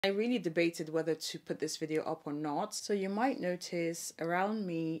I really debated whether to put this video up or not, so you might notice around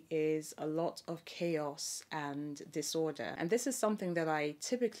me is a lot of chaos and disorder. And this is something that I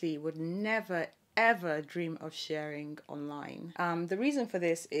typically would never ever dream of sharing online. The reason for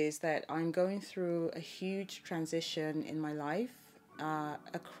this is that I'm going through a huge transition in my life.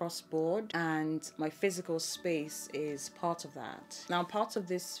 Across board, and my physical space is part of that. Now, part of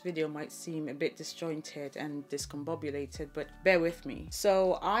this video might seem a bit disjointed and discombobulated, but bear with me.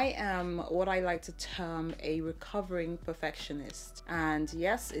 So I am what I like to term a recovering perfectionist, and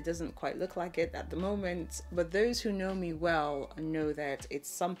yes, it doesn't quite look like it at the moment, but those who know me well know that it's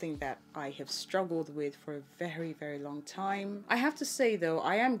something that I have struggled with for a very, very long time. I have to say though,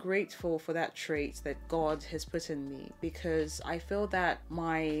 I am grateful for that trait that God has put in me, because I feel that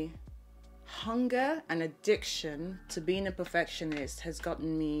my hunger and addiction to being a perfectionist has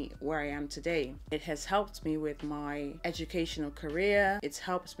gotten me where I am today. It has helped me with my educational career. It's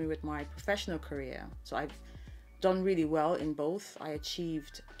helped me with my professional career. So I've done really well in both. I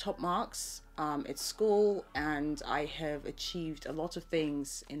achieved top marks at school, and I have achieved a lot of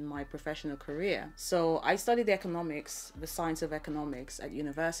things in my professional career. So I studied economics, the science of economics at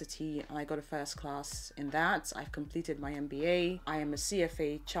university, and I got a first class in that. I've completed my MBA. I am a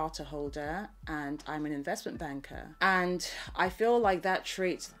CFA charter holder, and I'm an investment banker. And I feel like that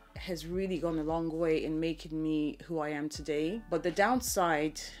trait has really gone a long way in making me who I am today. But the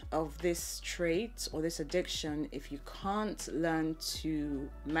downside of this trait or this addiction, if you can't learn to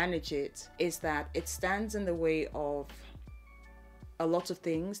manage it, is that it stands in the way of a lot of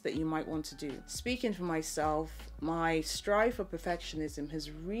things that you might want to do. Speaking for myself, my strive for perfectionism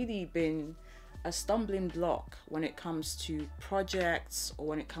has really been a stumbling block when it comes to projects or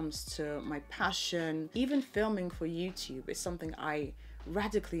when it comes to my passion. Even filming for YouTube is something I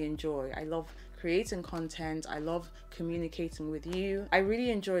radically enjoy. I love creating content. I love communicating with you. I really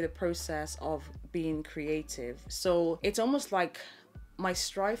enjoy the process of being creative. So it's almost like my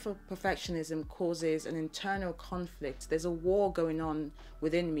strive for perfectionism causes an internal conflict. There's a war going on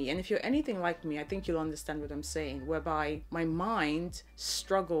within me. And if you're anything like me, I think you'll understand what I'm saying, whereby my mind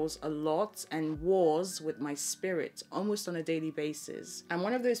struggles a lot and wars with my spirit almost on a daily basis. I'm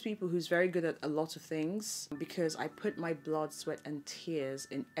one of those people who's very good at a lot of things because I put my blood, sweat, and tears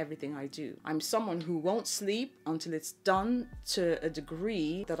in everything I do. I'm someone who won't sleep until it's done to a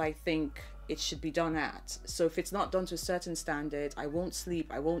degree that I think it should be done at. So if it's not done to a certain standard, I won't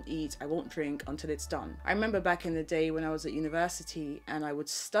sleep, I won't eat, I won't drink until it's done. I remember back in the day when I was at university and I would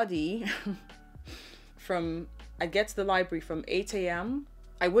study I'd get to the library from 8 a.m.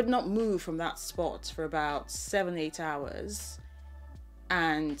 I would not move from that spot for about 7-8 hours,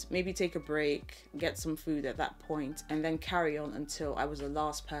 and maybe take a break, get some food at that point, and then carry on until I was the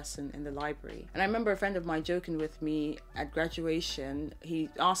last person in the library. And I remember a friend of mine joking with me at graduation. He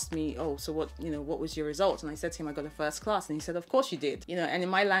asked me, oh, so what was your result? And I said to him, I got a first class. And he said, of course you did. And in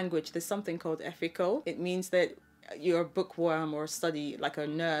my language, there's something called efiko. It means that you're a bookworm or study like a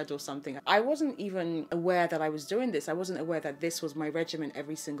nerd or something. I wasn't even aware that I was doing this. I wasn't aware that this was my regimen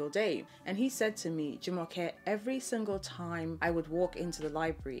every single day. And he said to me, Jumoke, every single time I would walk into the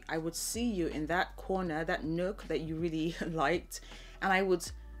library, I would see you in that corner, that nook that you really liked, and I would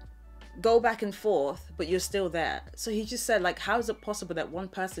go back and forth, but you're still there. So he just said, like, how is it possible that one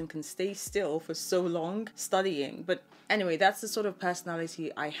person can stay still for so long studying? But anyway, that's the sort of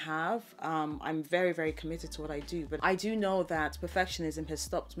personality I have. I'm very, very committed to what I do, but I do know that perfectionism has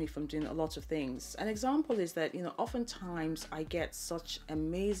stopped me from doing a lot of things. An example is that, oftentimes I get such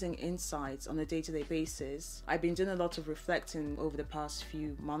amazing insights on a day-to-day basis. I've been doing a lot of reflecting over the past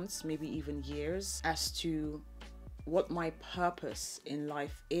few months, maybe even years, as to what my purpose in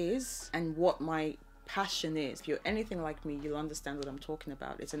life is and what my passion is. If you're anything like me, you'll understand what I'm talking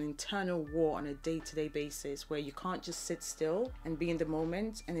about. It's an internal war on a day-to-day basis where you can't just sit still and be in the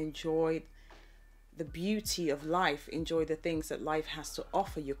moment and enjoy the beauty of life, enjoy the things that life has to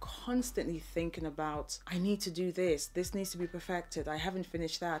offer. You're constantly thinking about, I need to do this needs to be perfected, I haven't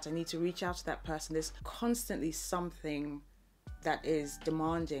finished that, I need to reach out to that person. There's constantly something that is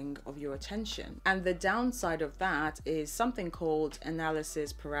demanding of your attention. And the downside of that is something called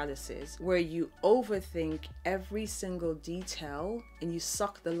analysis paralysis, where you overthink every single detail and you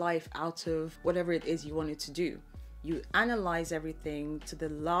suck the life out of whatever it is you wanted to do. You analyze everything to the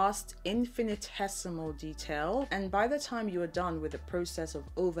last infinitesimal detail, and by the time you are done with the process of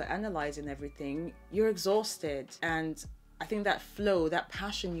over-analyzing everything, you're exhausted, and I think that flow, that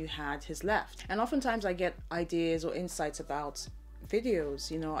passion you had has left. And oftentimes I get ideas or insights about videos.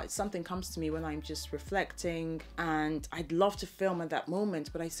 You know, something comes to me when I'm just reflecting and I'd love to film at that moment,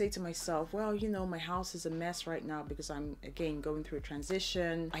 but I say to myself, well, you know, my house is a mess right now because I'm again going through a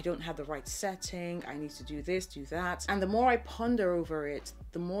transition. I don't have the right setting. I need to do this, do that. And the more I ponder over it,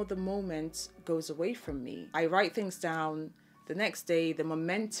 the more the moment goes away from me. I write things down. The next day, the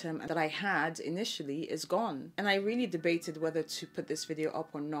momentum that I had initially is gone. And I really debated whether to put this video up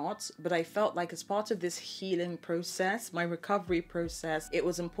or not, but I felt like as part of this healing process, my recovery process, it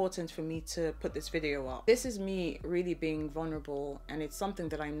was important for me to put this video up. This is me really being vulnerable, and it's something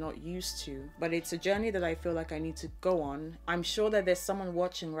that I'm not used to, but it's a journey that I feel like I need to go on. I'm sure that there's someone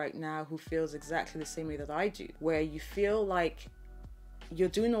watching right now who feels exactly the same way that I do, where you feel like you're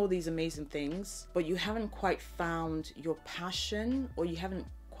doing all these amazing things, but you haven't quite found your passion, or you haven't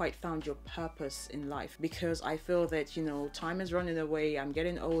quite found your purpose in life. Because I feel that, you know, time is running away, I'm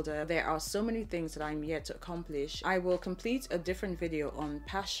getting older, there are so many things that I'm yet to accomplish. I will complete a different video on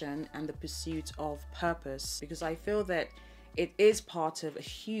passion and the pursuit of purpose, because I feel that it is part of a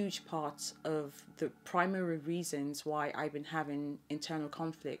huge part of the primary reasons why I've been having internal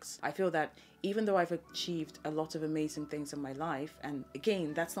conflicts. I feel that even though I've achieved a lot of amazing things in my life, and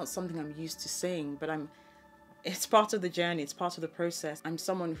again, that's not something I'm used to saying, but it's part of the journey, it's part of the process. I'm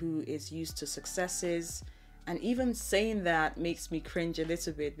someone who is used to successes, and even saying that makes me cringe a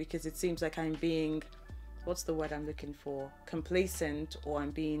little bit, because it seems like I'm being, what's the word I'm looking for? Complacent, or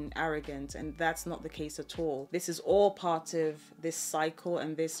I'm being arrogant, and that's not the case at all. This is all part of this cycle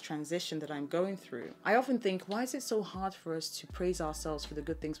and this transition that I'm going through. I often think, why is it so hard for us to praise ourselves for the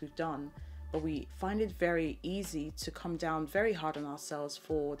good things we've done? But we find it very easy to come down very hard on ourselves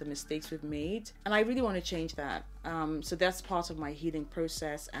for the mistakes we've made. And I really want to change that. So that's part of my healing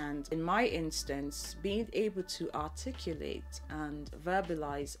process. And in my instance, being able to articulate and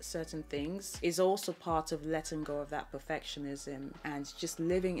verbalize certain things is also part of letting go of that perfectionism and just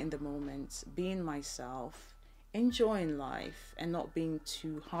living in the moment, being myself, enjoying life, and not being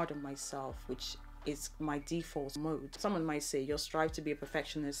too hard on myself, which is my default mode. Someone might say your strive to be a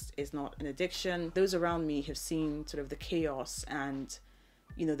perfectionist is not an addiction. Those around me have seen sort of the chaos and,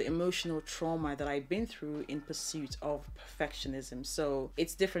 you know, the emotional trauma that I've been through in pursuit of perfectionism. So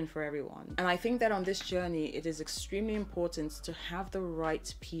it's different for everyone. And I think that on this journey, it is extremely important to have the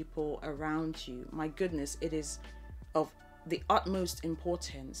right people around you. My goodness, it is of the utmost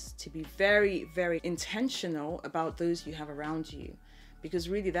importance to be very, very intentional about those you have around you. Because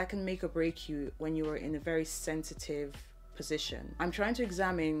really that can make or break you when you are in a very sensitive position. I'm trying to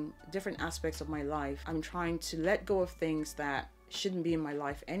examine different aspects of my life. I'm trying to let go of things that shouldn't be in my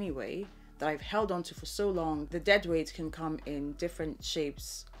life anyway, that I've held on to for so long. The dead weight can come in different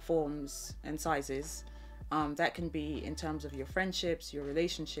shapes, forms, and sizes. That can be in terms of your friendships, your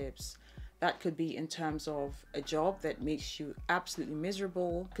relationships. That could be in terms of a job that makes you absolutely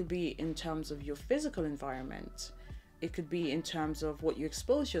miserable. It could be in terms of your physical environment. It could be in terms of what you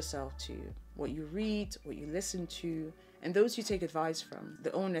expose yourself to, what you read, what you listen to, and those you take advice from.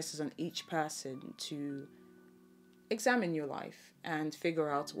 The onus is on each person to examine your life and figure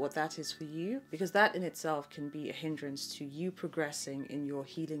out what that is for you, because that in itself can be a hindrance to you progressing in your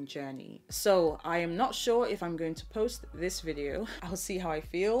healing journey. So I am not sure if I'm going to post this video. I'll see how I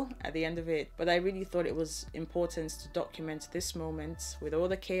feel at the end of it, but I really thought it was important to document this moment with all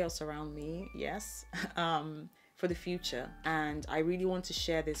the chaos around me, yes, for the future. And I really want to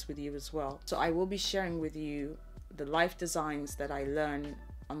share this with you as well. So I will be sharing with you the life designs that I learned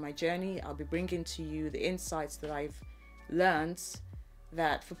on my journey. I'll be bringing to you the insights that I've learned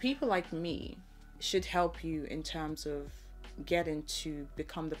that for people like me should help you in terms of getting to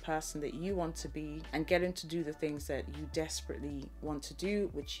become the person that you want to be and getting to do the things that you desperately want to do,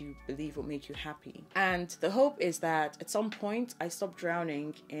 which you believe will make you happy. And the hope is that at some point I stop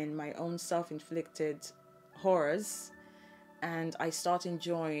drowning in my own self-inflicted horrors and I start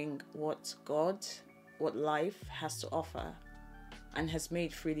enjoying what God, what life has to offer and has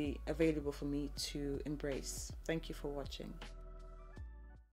made freely available for me to embrace. Thank you for watching.